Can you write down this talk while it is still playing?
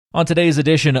On today's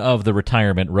edition of the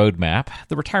Retirement Roadmap,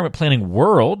 the retirement planning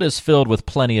world is filled with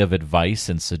plenty of advice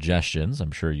and suggestions.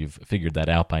 I'm sure you've figured that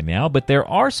out by now, but there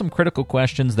are some critical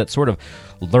questions that sort of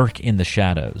lurk in the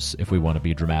shadows, if we want to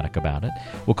be dramatic about it.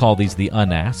 We'll call these the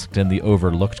unasked and the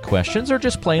overlooked questions, or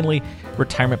just plainly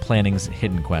retirement planning's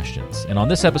hidden questions. And on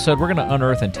this episode, we're going to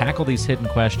unearth and tackle these hidden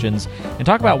questions and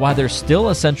talk about why they're still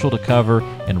essential to cover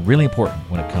and really important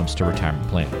when it comes to retirement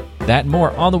planning. That and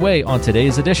more on the way on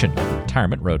today's edition of the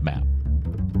Retirement Roadmap.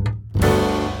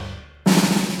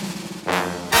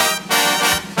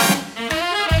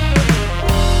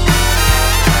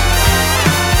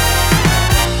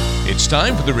 It's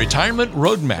time for the Retirement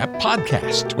Roadmap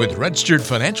podcast with registered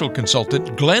financial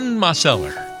consultant Glenn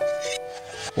Mosseller.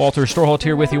 Walter Storholt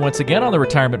here with you once again on the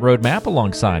Retirement Roadmap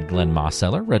alongside Glenn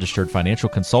Mosseller, registered financial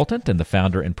consultant and the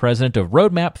founder and president of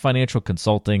Roadmap Financial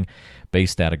Consulting,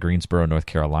 based out of Greensboro, North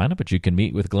Carolina. But you can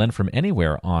meet with Glenn from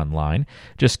anywhere online.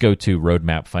 Just go to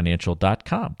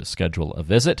roadmapfinancial.com to schedule a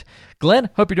visit. Glenn,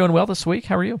 hope you're doing well this week.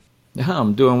 How are you? Yeah,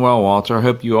 I'm doing well, Walter. I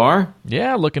hope you are.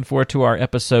 Yeah, looking forward to our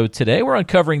episode today. We're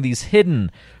uncovering these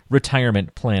hidden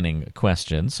retirement planning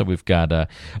questions. So we've got a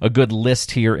good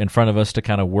list here in front of us to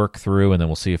kind of work through, and then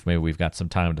we'll see if maybe we've got some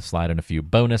time to slide in a few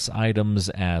bonus items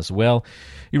as well.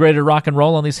 You ready to rock and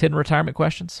roll on these hidden retirement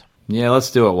questions? Yeah,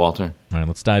 let's do it, Walter. All right,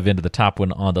 let's dive into the top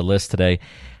one on the list today.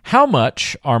 How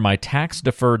much are my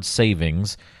tax-deferred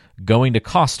savings going to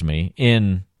cost me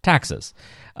in taxes?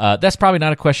 That's probably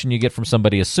not a question you get from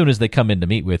somebody as soon as they come in to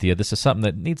meet with you. This is something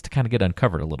that needs to kind of get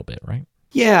uncovered a little bit, right?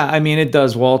 Yeah, I mean, it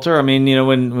does, Walter. I mean,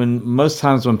 when most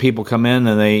times when people come in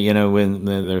and they, when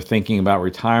they're thinking about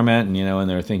retirement and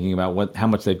they're thinking about how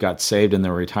much they've got saved in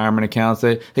their retirement accounts,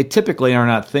 they typically are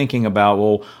not thinking about,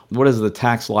 well, what is the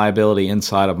tax liability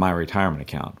inside of my retirement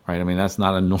account, right? I mean, that's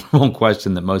not a normal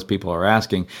question that most people are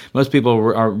asking. Most people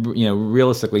are,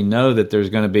 realistically know that there's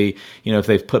going to be, if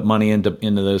they've put money into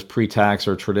those pre-tax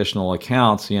or traditional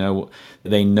accounts,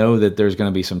 they know that there's going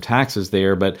to be some taxes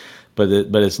there, but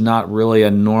it's not really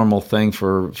a normal thing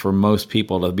for most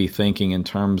people to be thinking in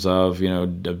terms of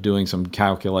of doing some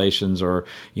calculations or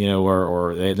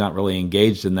they're not really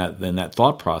engaged in that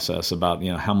thought process about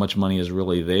how much money is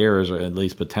really theirs, or at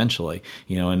least potentially,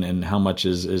 and how much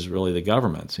is really the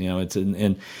government's.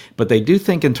 But they do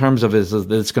think in terms of that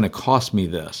it's going to cost me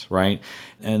this, right?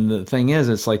 And the thing is,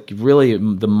 it's like really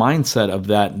the mindset of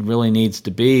that really needs to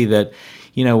be that.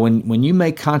 When you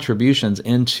make contributions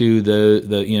into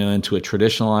into a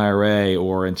traditional IRA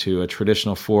or into a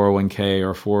traditional 401k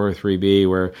or 403b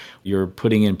where you're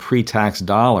putting in pre-tax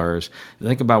dollars,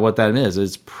 think about what that is.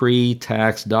 It's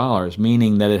pre-tax dollars,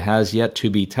 meaning that it has yet to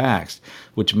be taxed,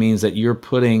 which means that you're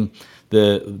putting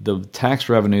the tax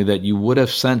revenue that you would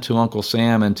have sent to Uncle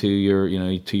Sam and to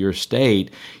your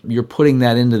state, you're putting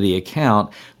that into the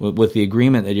account with the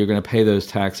agreement that you're going to pay those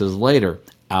taxes later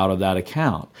out of that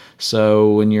account.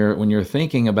 So when you're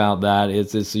thinking about that,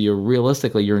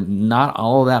 you're not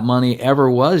all of that money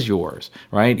ever was yours,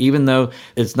 right? Even though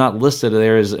it's not listed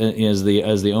there as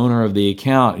the owner of the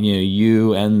account,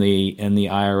 you and the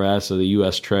IRS or the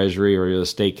U.S. Treasury or the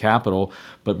state capitol,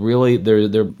 but really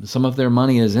some of their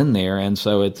money is in there, and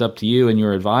so it's up to you and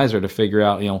your advisor to figure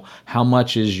out how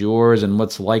much is yours and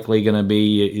what's likely going to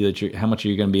be how much are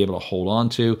you going to be able to hold on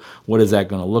to, what is that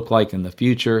going to look like in the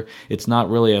future. It's not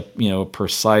really a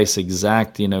precise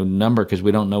exact number, because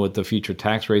we don't know what the future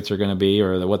tax rates are going to be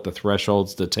or what the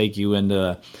thresholds to take you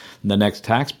into the next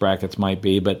tax brackets might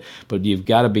be, but you've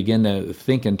got to begin to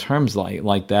think in terms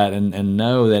like that and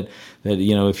know that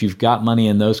if you've got money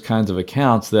in those kinds of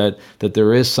accounts that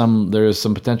there is some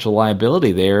potential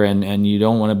liability there, and you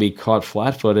don't want to be caught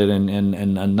flat-footed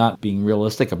and not being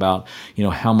realistic about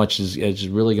how much is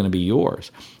really going to be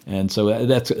yours. And so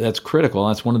that's critical.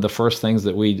 That's one of the first things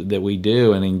that we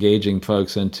do in engaging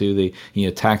folks into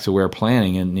the tax-aware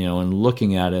planning and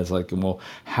looking at it as like, well,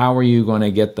 how are you going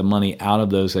to get the money out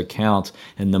of those accounts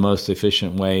in the most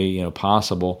efficient way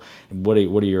possible? What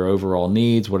are your overall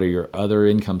needs? What are your other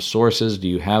income sources? Do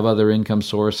you have other income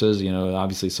sources?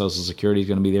 Obviously Social Security is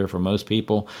going to be there for most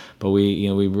people, but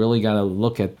we really got to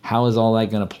look at how is all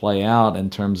that going to play out in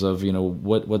terms of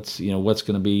what's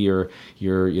going to be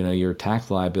your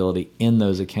tax liability in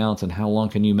those accounts, and how long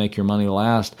can you make your money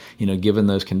last given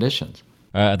those conditions.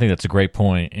 I think that's a great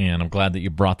point, and I'm glad that you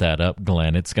brought that up,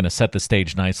 Glenn. It's going to set the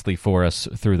stage nicely for us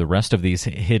through the rest of these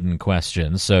hidden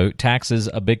questions. So tax is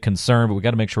a big concern, but we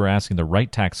got to make sure we're asking the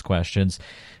right tax questions.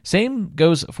 Same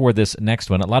goes for this next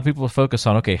one. A lot of people focus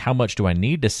on, okay, how much do I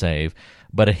need to save?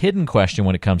 But a hidden question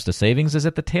when it comes to savings is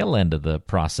at the tail end of the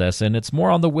process, and it's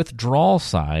more on the withdrawal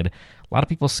side. A lot of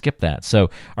people skip that. So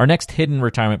our next hidden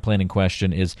retirement planning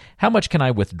question is, how much can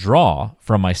I withdraw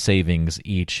from my savings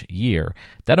each year?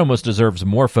 That almost deserves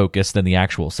more focus than the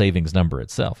actual savings number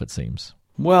itself, it seems.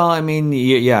 Well, I mean,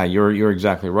 yeah, you're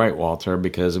exactly right, Walter.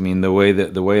 Because I mean, the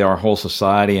way our whole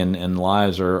society and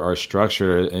lives are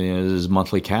structured is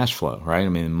monthly cash flow, right? I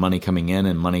mean, money coming in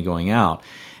and money going out,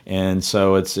 and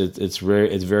so it's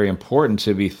very important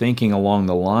to be thinking along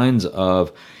the lines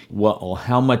of, well,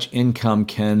 how much income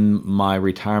can my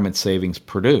retirement savings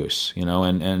produce?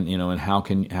 And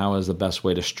how is the best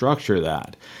way to structure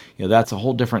that? That's a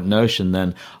whole different notion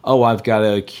than, oh, I've got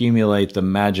to accumulate the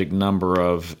magic number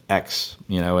of X,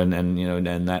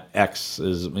 and that X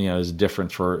is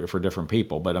different for different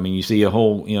people. But I mean, you see a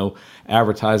whole,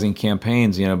 advertising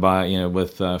campaigns,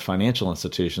 with financial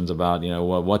institutions about,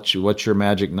 what's your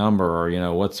magic number,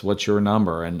 or, what's your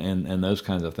number, and those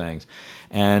kinds of things.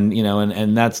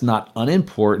 And that's not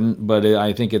unimportant, but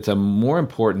I think it's a more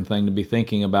important thing to be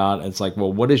thinking about. It's like,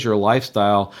 well, what is your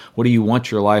lifestyle? What do you want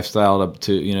your lifestyle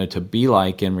to be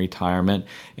like in retirement?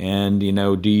 And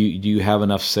do you have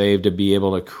enough saved to be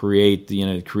able to create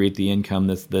the income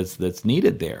that's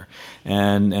needed there?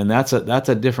 And that's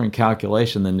a different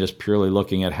calculation than just purely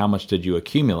looking at how much did you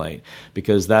accumulate,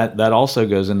 because that also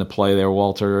goes into play there,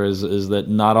 Walter. Is that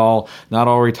not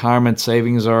all retirement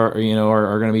savings are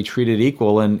going to be treated equal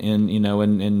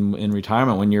in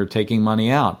retirement when you're taking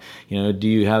money out? Do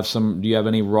you have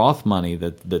any Roth money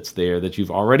that's there that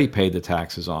you've already paid the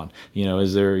taxes on?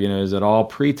 Is it all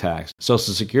pre-tax?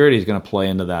 Social Security is going to play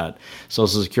into that.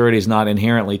 Social Security is not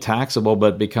inherently taxable,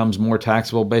 but becomes more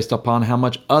taxable based upon how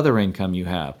much other income you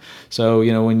have. So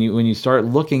when you start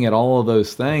looking at all of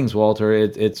those things, Walter,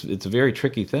 it's a very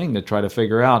tricky thing to try to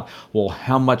figure out, well,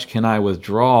 how much can I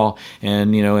withdraw,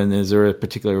 and is there a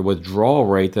particular withdrawal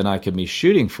rate that I can be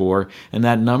shooting for? And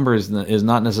that number is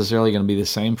not necessarily going to be the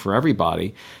same for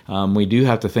everybody. We do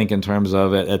have to think in terms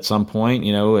of, at some point,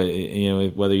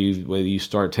 whether you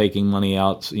start taking money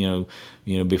out,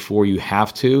 before you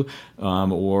have to,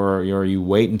 or you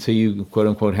wait until you quote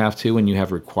unquote have to, when you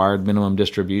have required minimum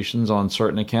distributions on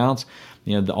certain accounts.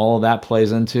 All of that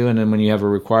plays into, and then when you have a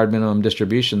required minimum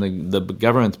distribution, the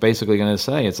government's basically going to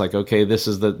say, it's like, okay, this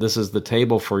is the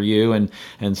table for you, and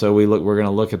so we're going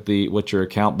to look at what your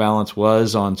account balance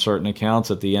was on certain accounts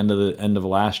at the end of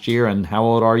last year, and how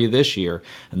old are you this year,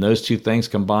 and those two things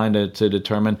combine to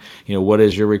determine what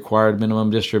is your required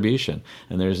minimum distribution.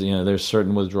 And there's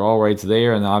certain withdrawal rates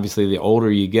there, and obviously the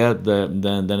older you get,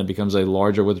 then it becomes a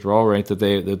larger withdrawal rate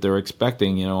that they're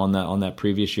expecting on that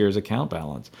previous year's account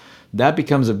balance. That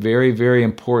becomes a very, very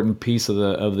important piece of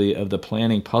the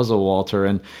planning puzzle, Walter.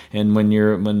 And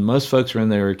when most folks are in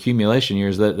their accumulation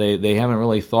years, that they haven't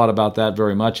really thought about that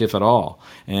very much, if at all.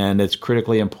 And it's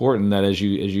critically important that as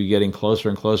you getting closer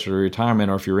and closer to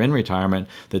retirement, or if you're in retirement,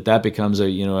 that becomes a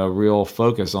real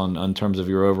focus on terms of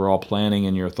your overall planning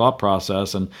and your thought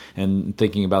process, and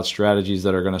thinking about strategies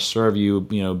that are going to serve you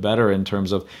better in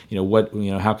terms of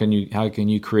how can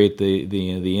you create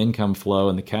the income flow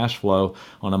and the cash flow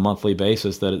on a monthly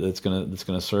basis that's going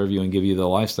to serve you and give you the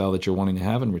lifestyle that you're wanting to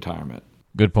have in retirement.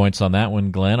 Good points on that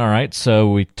one, Glenn. All right, so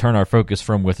we turn our focus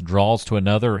from withdrawals to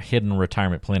another hidden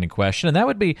retirement planning question, and that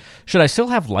would be, should I still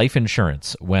have life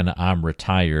insurance when I'm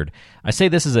retired? I say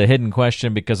this is a hidden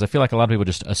question because I feel like a lot of people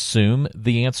just assume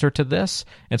the answer to this,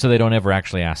 and so they don't ever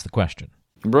actually ask the question.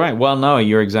 Right. Well, no,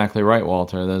 you're exactly right,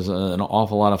 Walter. There's an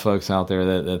awful lot of folks out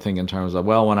there that think in terms of,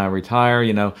 well, when I retire,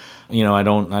 I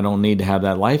don't need to have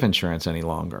that life insurance any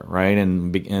longer, right?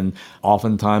 And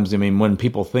oftentimes, I mean, when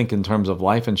people think in terms of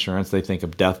life insurance, they think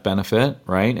of death benefit,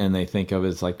 right? And they think of it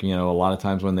as like, a lot of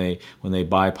times when they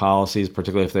buy policies,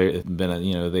 particularly if they've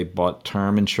been they bought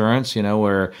term insurance,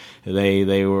 where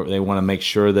they want to make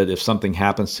sure that if something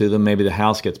happens to them, maybe the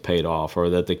house gets paid off, or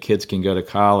that the kids can go to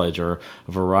college, or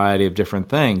a variety of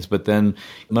different things. But then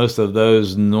most of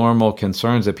those normal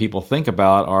concerns that people think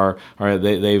about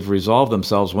they've resolved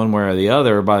themselves one way or the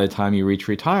other by the time you reach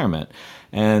retirement.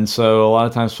 And so a lot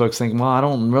of times folks think, well, I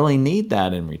don't really need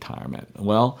that in retirement.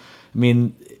 Well, I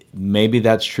mean, maybe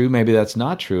that's true, maybe that's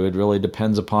not true. It really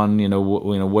depends upon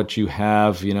what you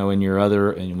have in your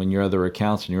other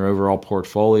accounts and your overall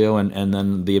portfolio, and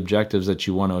then the objectives that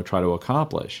you want to try to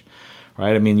accomplish.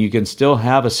 Right? I mean, you can still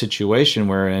have a situation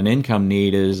where an income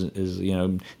need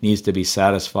needs to be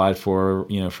satisfied for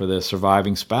the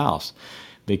surviving spouse.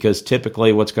 Because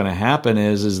typically what's going to happen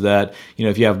is that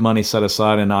if you have money set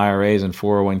aside in IRAs and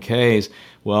 401ks,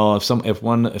 well, if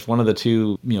one of the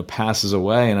two passes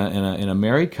away in a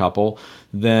married couple,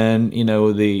 then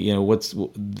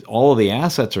all of the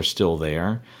assets are still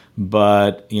there,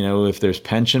 But, if there's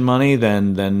pension money,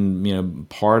 then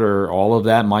part or all of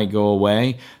that might go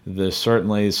away.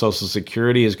 Certainly Social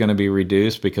Security is going to be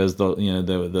reduced because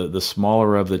the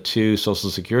smaller of the two Social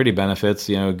Security benefits,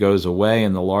 goes away,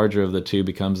 and the larger of the two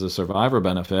becomes the survivor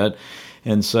benefit.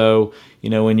 And so,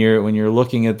 when you're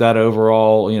looking at that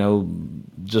overall,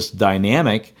 just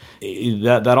dynamic,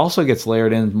 that also gets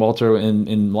layered in, Walter, and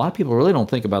a lot of people really don't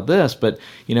think about this, but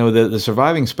the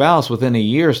surviving spouse within a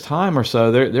year's time or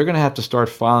so, they're going to have to start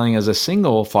filing as a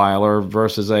single filer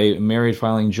versus a married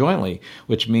filing jointly,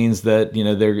 which means that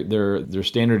their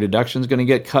standard deduction is going to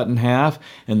get cut in half,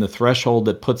 and the threshold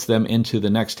that puts them into the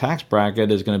next tax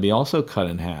bracket is going to be also cut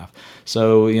in half.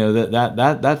 So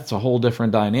that's a whole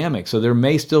different dynamic. So there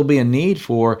may still be a need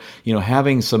for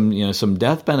having some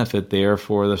death benefit there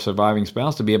for the surviving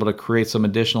spouse to be able to create some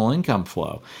additional income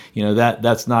flow.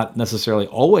 That's not necessarily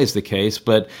always the case,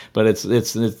 but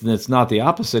it's not the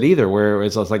opposite either, where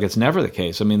it's like it's never the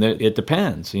case. I mean, it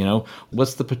depends.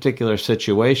 What's the particular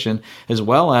situation, as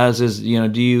well as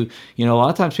do you a lot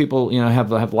of times people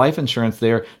have life insurance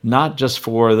there, not just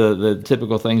for the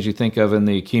typical things you think of in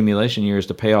the accumulation years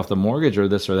to pay off the mortgage or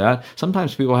this or that.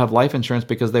 Sometimes people have life insurance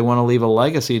because they want to leave a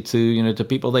legacy to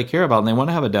people they care about, and they want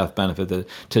to have a death benefit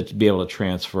to be able to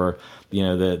transfer,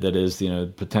 that is,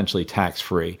 potentially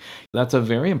tax-free. That's a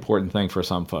very important thing for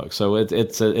some folks. So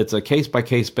it's a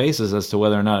case-by-case basis as to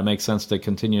whether or not it makes sense to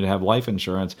continue to have life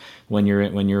insurance when you're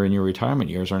in your retirement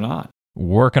years or not.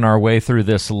 Working our way through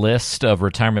this list of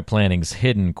retirement planning's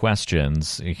hidden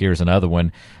questions. Here's another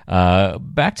one.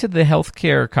 Back to the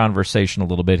healthcare conversation a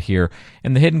little bit here.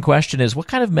 And the hidden question is, what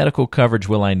kind of medical coverage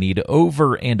will I need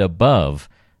over and above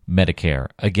Medicare?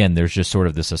 Again, there's just sort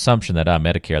of this assumption that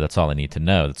Medicare, that's all I need to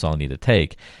know, that's all I need to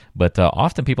take. But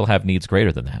often people have needs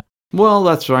greater than that. Well,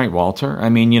 that's right, Walter. I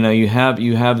mean, you have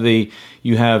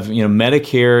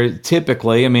Medicare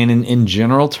typically. I mean, in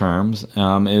general terms,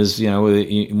 is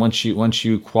once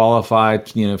you qualify,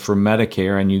 for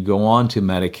Medicare and you go on to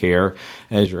Medicare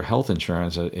as your health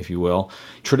insurance, if you will,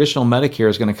 traditional Medicare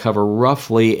is going to cover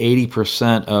roughly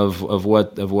 80% of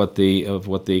what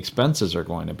the expenses are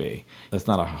going to be. That's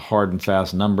not a hard and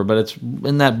fast number, but it's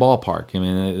in that ballpark. I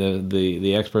mean,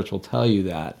 the experts will tell you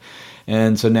that.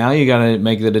 And so now you got to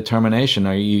make the determination: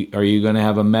 are you going to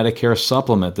have a Medicare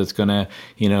supplement that's going to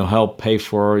help pay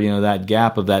for that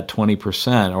gap of that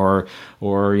 20%,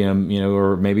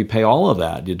 or maybe pay all of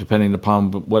that, depending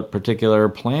upon what particular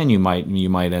plan you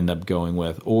might end up going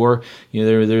with. Or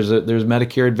there's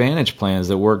Medicare Advantage plans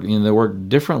that work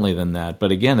differently than that.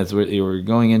 But again, we're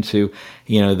going into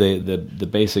the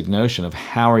basic notion of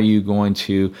how are you going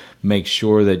to make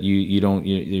sure that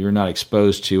you're not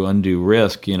exposed to undue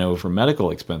risk for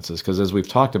medical expenses, because as we've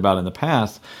talked about in the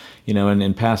past,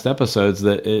 in past episodes,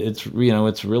 that it's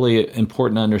really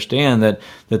important to understand that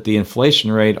the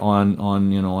inflation rate on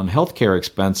healthcare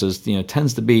expenses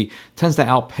tends to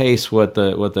outpace what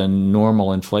the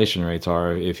normal inflation rates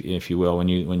are, if you will, when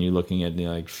you're looking at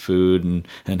like food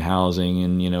and housing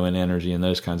and and energy and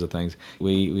those kinds of things.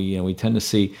 We tend to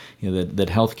see that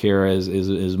healthcare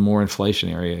is more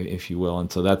inflationary, if you will,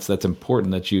 and so that's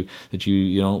important that you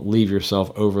don't leave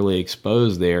yourself overly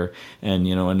exposed there,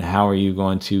 and how are you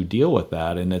going to deal with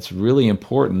that. And it's really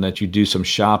important that you do some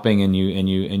shopping and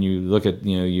you look at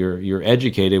you're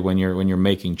educated when you're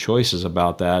making choices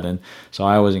about that. And so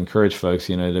I always encourage folks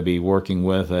to be working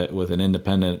with an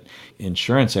independent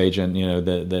insurance agent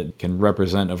that can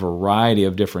represent a variety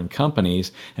of different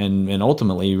companies, and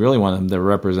ultimately you really want them to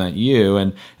represent you,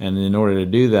 and in order to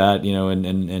do that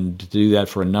and to do that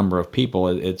for a number of people,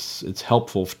 it's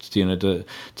helpful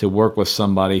to work with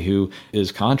somebody who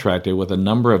is contracted with a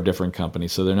number of different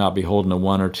companies, so they're not beholden to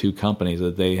one or two companies,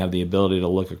 that they have the ability to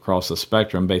look across the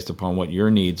spectrum based upon what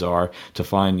your needs are to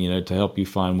find to help you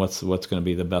find what's going to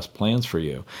be the best plans for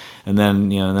you. And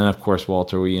then of course,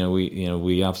 Walter, we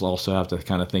also have to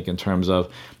kind of think in terms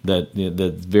of that's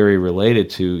very related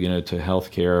to to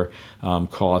healthcare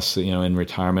costs in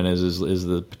retirement is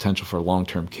the potential for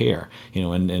long-term care,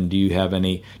 and do you have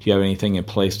anything in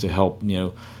place to help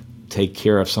take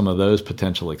care of some of those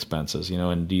potential expenses,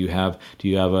 and do you have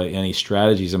any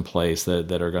strategies in place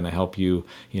that are going to help you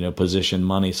position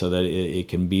money so that it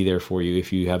can be there for you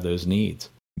if you have those needs.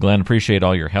 Glenn, appreciate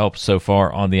all your help so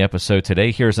far on the episode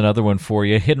today. Here's another one for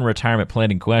you. Hidden retirement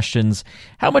planning questions.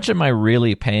 How much am I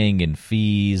really paying in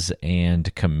fees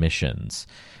and commissions?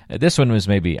 This one was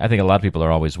I think a lot of people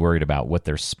are always worried about what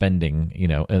they're spending,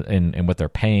 and what they're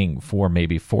paying for,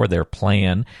 maybe for their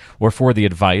plan or for the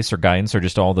advice or guidance or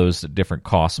just all those different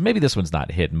costs. Maybe this one's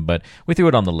not hidden, but we threw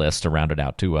it on the list to round it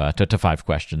out to 5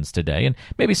 questions today. And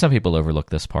maybe some people overlook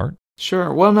this part.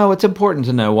 Sure. Well, no, it's important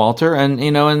to know, Walter, and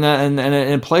and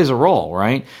it plays a role,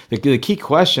 right? The key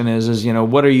question is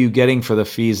what are you getting for the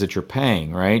fees that you're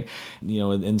paying, right?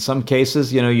 In some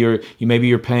cases,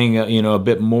 you're paying a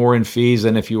bit more in fees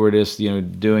than if you were just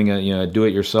doing a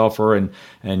do-it-yourselfer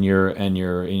and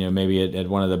you're maybe at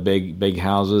one of the big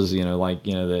houses, like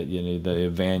the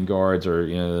Vanguards or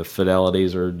the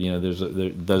Fidelities, or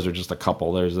those are just a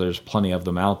couple. There's plenty of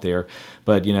them out there.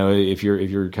 But if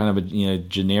you're kind of a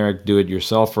generic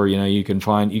do-it-yourselfer, you can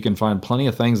find plenty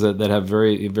of things that have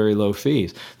very, very low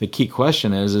fees. The key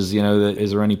question is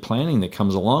there any planning that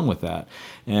comes along with that?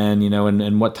 And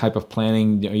and what type of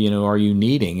planning are you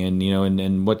needing,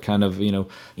 and what kind of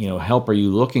help are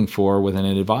you looking for with an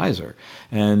advisor?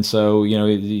 And so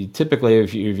typically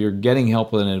if you're getting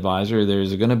help with an advisor,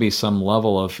 there's going to be some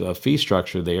level of fee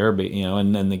structure there, but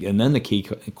and then the key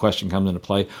question comes into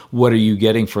play: what are you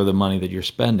getting for the money that you're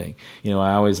spending?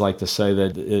 I always like to say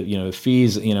that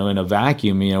fees in a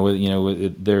vacuum,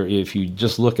 there, if you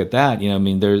just look at that,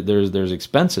 there's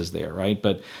expenses there, right?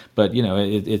 But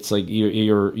it's like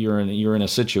you're in a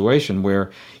situation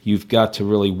where you've got to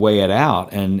really weigh it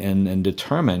out and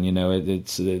determine.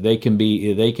 They can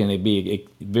be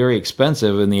very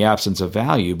expensive in the absence of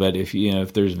value, but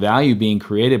if there's value being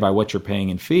created by what you're paying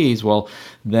in fees, well,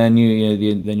 then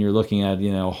you're looking at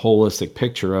a holistic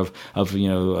picture of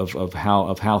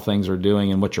how things are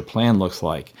doing and what your plan looks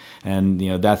like, and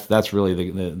that's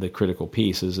really the critical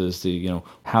piece is to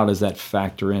how does that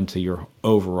factor into your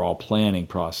overall planning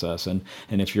process, and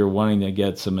if you're wanting to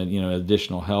get some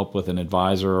additional help with an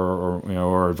advisor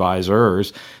or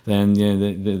advisors, then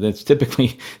that's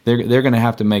typically they're going to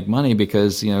have to make money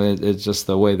because it's just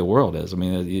the way the world is. I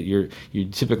mean, you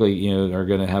typically are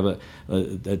going to have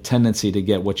a tendency to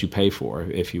get what you pay for,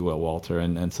 if you will, Walter,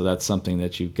 and so that's something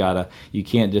that you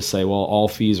can't just say, well, all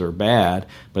fees are bad,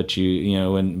 but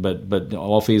but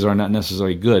all fees are not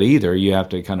necessarily good either. You have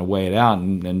to kind of weigh it out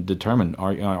and determine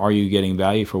are you getting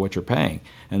value for what you're paying,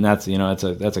 and that's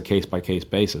that's a case by case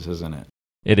basis, isn't it?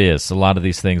 It is. A lot of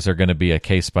these things are going to be a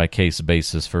case-by-case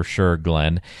basis for sure,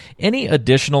 Glenn. Any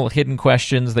additional hidden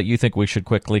questions that you think we should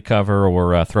quickly cover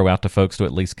or throw out to folks to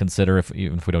at least consider,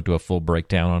 even if we don't do a full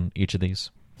breakdown on each of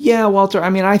these? Yeah, Walter. I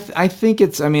mean, I think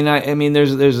it's. I mean,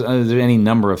 there's any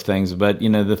number of things, but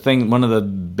one of the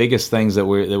biggest things that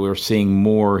we're seeing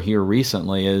more here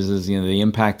recently is the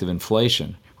impact of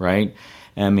inflation, right?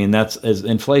 I mean,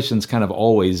 inflation's kind of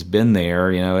always been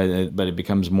there, but it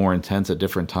becomes more intense at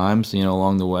different times,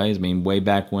 along the way. I mean, way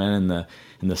back when in the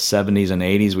 70s and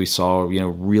 80s, we saw,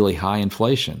 really high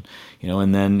inflation,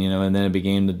 and then it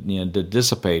began to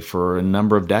dissipate for a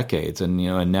number of decades, and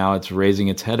now it's raising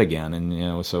its head again,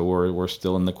 and so we're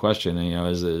still in the question,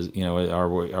 are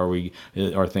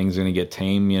things going to get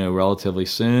tamed, relatively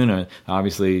soon?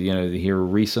 Obviously, here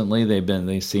recently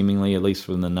they seemingly, at least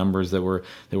from the numbers that we're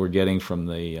getting from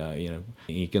the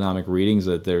economic readings,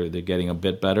 that they're getting a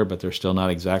bit better, but they're still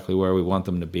not exactly where we want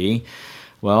them to be.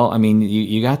 Well, I mean,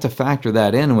 you got to factor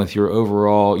that in with your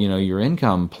overall, your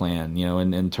income plan,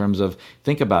 in terms of,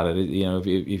 think about it,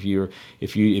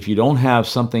 if you don't have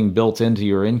something built into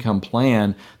your income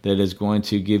plan that is going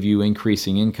to give you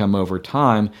increasing income over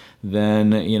time,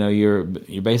 then you're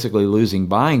basically losing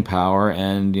buying power,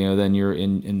 and then you're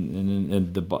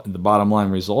in the bottom line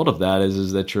result of that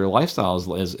is that your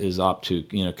lifestyle is apt to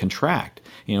contract.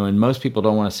 And most people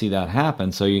don't want to see that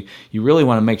happen. So you really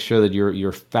want to make sure that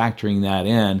you're factoring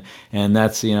that in, and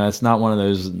that's it's not one of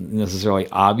those necessarily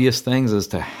obvious things as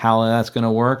to how that's going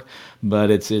to work,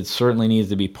 but it certainly needs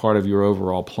to be part of your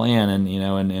overall plan,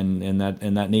 and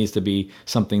that needs to be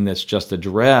something that's just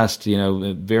addressed,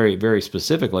 very, very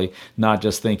specifically, not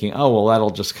just thinking, oh, well, that'll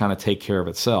just kind of take care of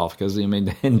itself, because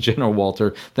in general,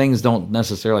 Walter, things don't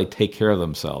necessarily take care of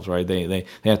themselves, right? They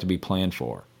have to be planned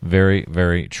for. Very,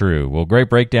 very true. Well, great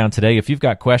breakdown today. If you've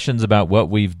got questions about what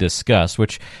we've discussed,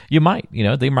 which you might,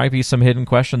 there might be some hidden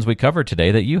questions we covered today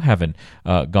that you haven't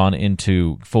gone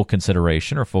into full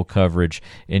consideration or full coverage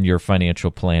in your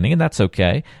financial planning, and that's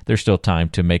okay. There's still time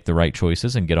to make the right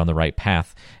choices and get on the right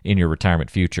path in your retirement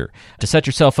future. To set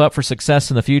yourself up for success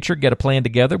in the future, get a plan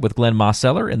together with Glenn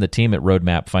Mosseller and the team at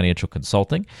Roadmap Financial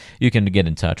Consulting. You can get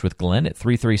in touch with Glenn at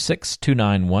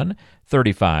 336-291-3535,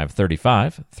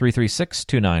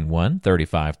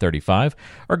 336-291-3535,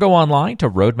 or go online to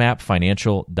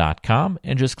roadmapfinancial.com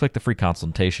and just click the free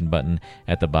consultation button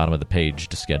at the bottom of the page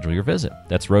to schedule your visit.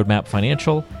 That's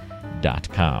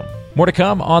roadmapfinancial.com. More to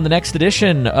come on the next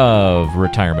edition of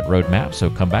Retirement Roadmap, so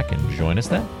come back and join us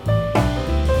then.